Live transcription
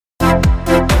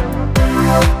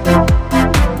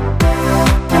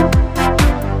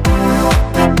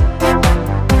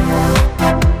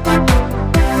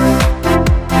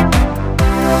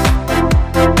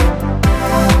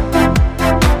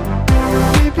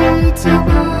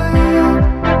tonight,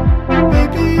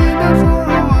 maybe not for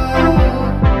a while.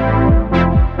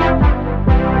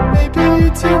 Maybe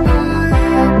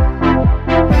tonight,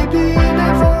 maybe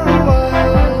not for a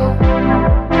while.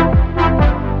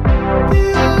 The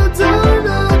odds are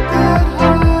not that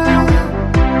high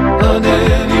on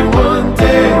any one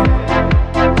day,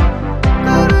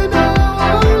 but I know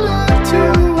our life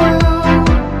too well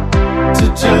to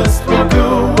just walk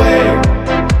away.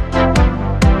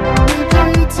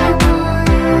 Maybe tonight,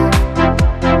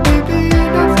 maybe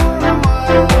not for a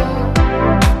while.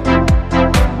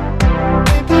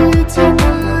 Maybe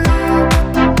tonight,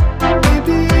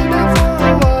 maybe not for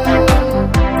a while.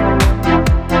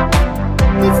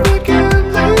 It's the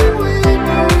gambling we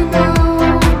do now.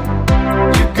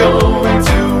 You're going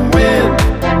to win.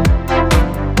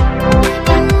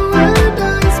 When you and I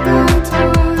spend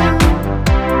time,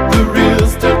 the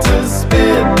reels start to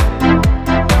spin.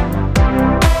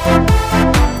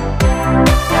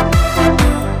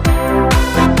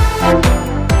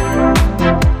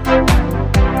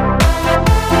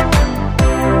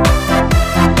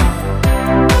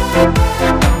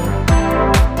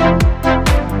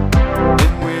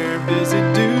 And we're busy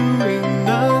doing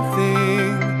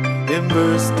nothing,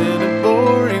 immersed in a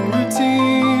boring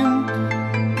routine.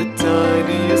 The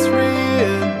tiniest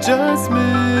readjustment,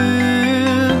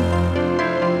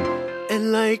 and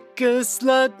like a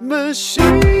slot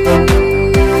machine,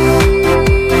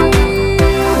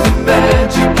 the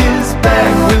magic is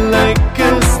back. We're like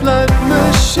a slot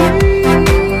machine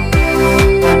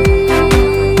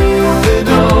that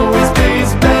always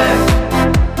pays back.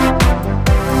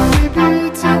 Maybe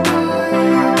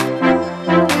tonight,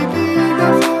 maybe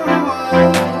not for a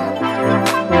while.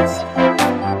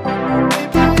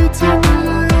 Maybe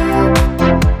tonight,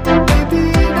 maybe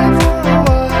not for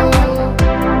a while.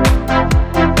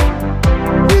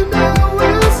 You know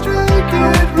we'll strike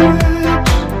it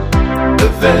rich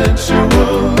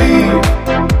eventually.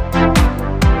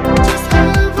 Just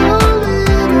have a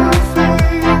little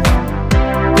faith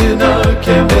in our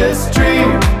chemistry.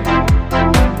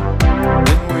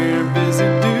 And we're busy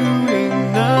doing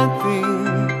nothing,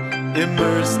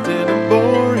 immersed in a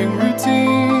boring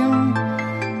routine.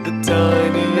 The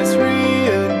tiniest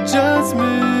readjustment,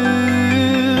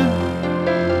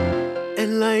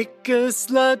 and like a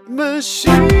slot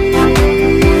machine,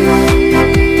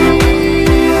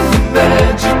 the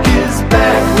magic is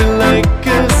back. We're like a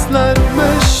slot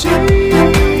machine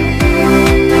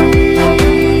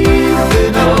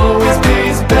that always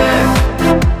pays back.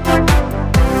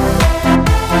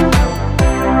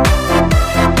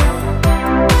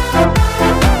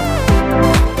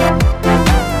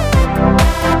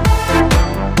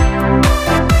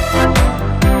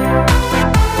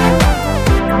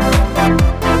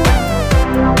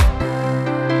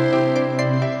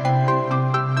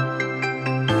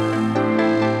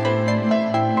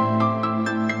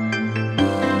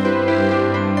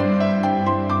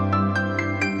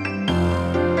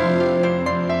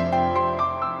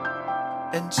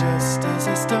 And just as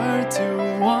I start to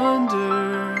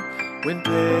wonder, when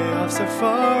payoffs are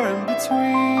far in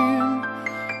between,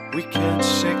 we can't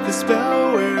shake the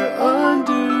spell we're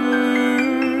under.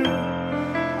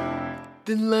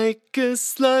 Then like a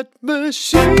slot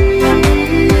machine,